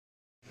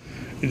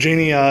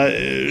Janey,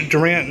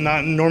 Durant,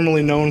 not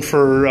normally known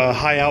for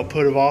high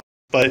output of offense,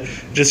 but it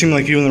just seemed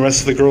like you and the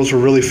rest of the girls were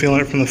really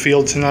feeling it from the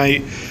field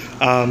tonight.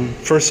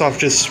 First off,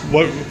 just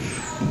what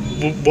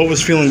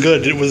was feeling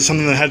good? Was it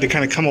something that had to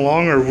kind of come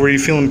along, or were you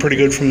feeling pretty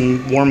good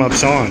from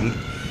warm-ups on?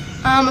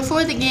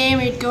 Before the game,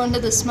 we'd go into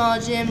the small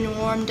gym and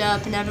warmed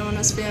up, and everyone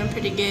was feeling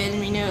pretty good, and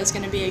we knew it was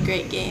going to be a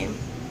great game.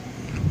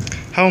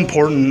 How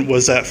important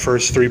was that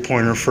first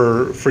three-pointer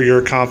for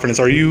your confidence?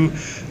 Are you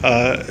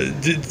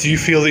do you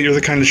feel that you're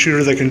the kind of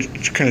shooter that can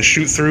kind of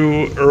shoot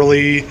through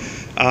early,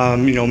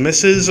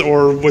 misses,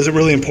 or was it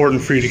really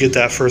important for you to get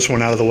that first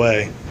one out of the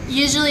way?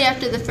 Usually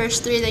after the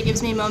first three, that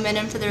gives me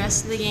momentum for the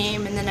rest of the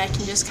game, and then I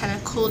can just kind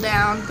of cool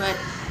down, but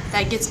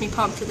that gets me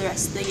pumped for the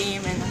rest of the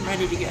game, and I'm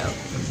ready to go.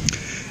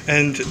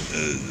 And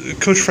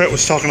Coach Fret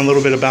was talking a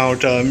little bit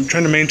about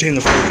trying to maintain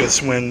the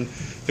focus when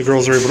the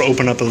girls are able to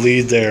open up a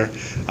lead there.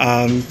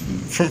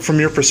 From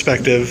your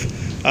perspective,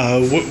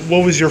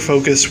 what was your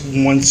focus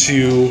once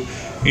you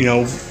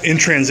in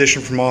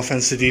transition from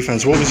offense to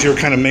defense? What was your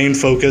kind of main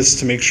focus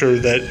to make sure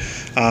that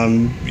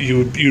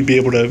you'd be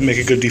able to make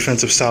a good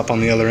defensive stop on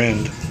the other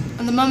end?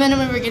 And the momentum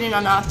we were getting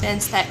on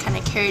offense, that kind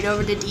of carried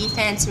over to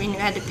defense. We knew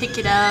how to pick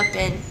it up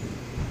and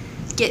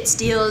get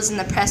steals, and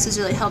the press was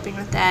really helping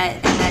with that,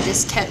 and that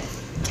just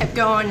kept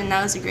going, and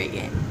that was a great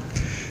game.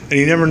 And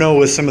you never know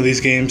with some of these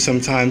games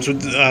sometimes,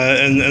 and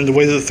the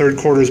way that the third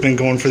quarter has been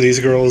going for these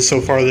girls so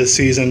far this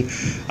season.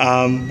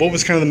 What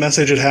was kind of the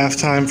message at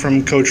halftime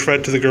from Coach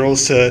Fret to the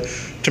girls to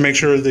make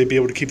sure they'd be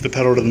able to keep the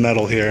pedal to the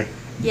metal here?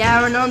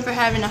 Yeah, we're known for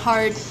having a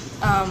hard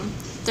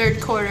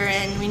third quarter,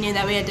 and we knew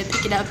that we had to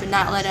pick it up and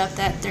not let up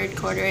that third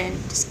quarter and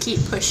just keep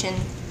pushing.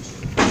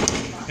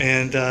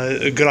 And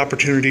a good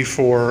opportunity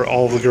for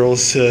all of the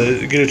girls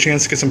to get a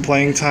chance to get some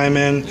playing time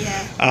in.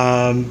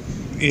 Yeah.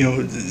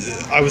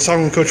 I was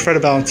talking with Coach Fred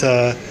about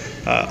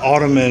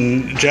Autumn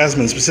and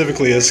Jasmine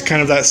specifically as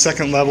kind of that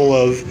second level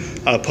of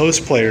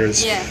post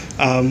players. Yeah.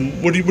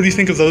 What do you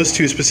think of those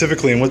two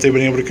specifically and what they've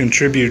been able to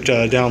contribute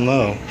down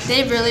low?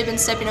 They've really been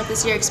stepping up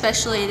this year,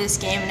 especially this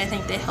game, and I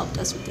think they helped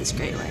us with this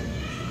great win.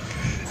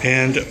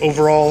 And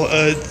overall,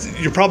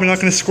 you're probably not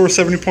going to score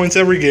 70 points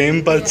every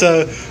game, but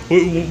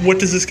what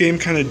does this game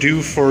kind of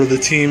do for the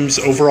team's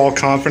overall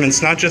confidence,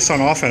 not just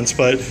on offense,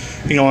 but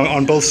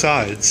on both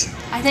sides?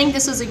 I think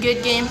this was a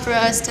good game for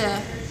us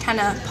to kind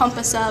of pump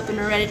us up, and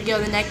we're ready to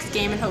go the next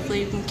game, and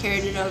hopefully we can carry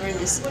it over and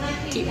just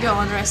keep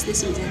going the rest of the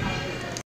season.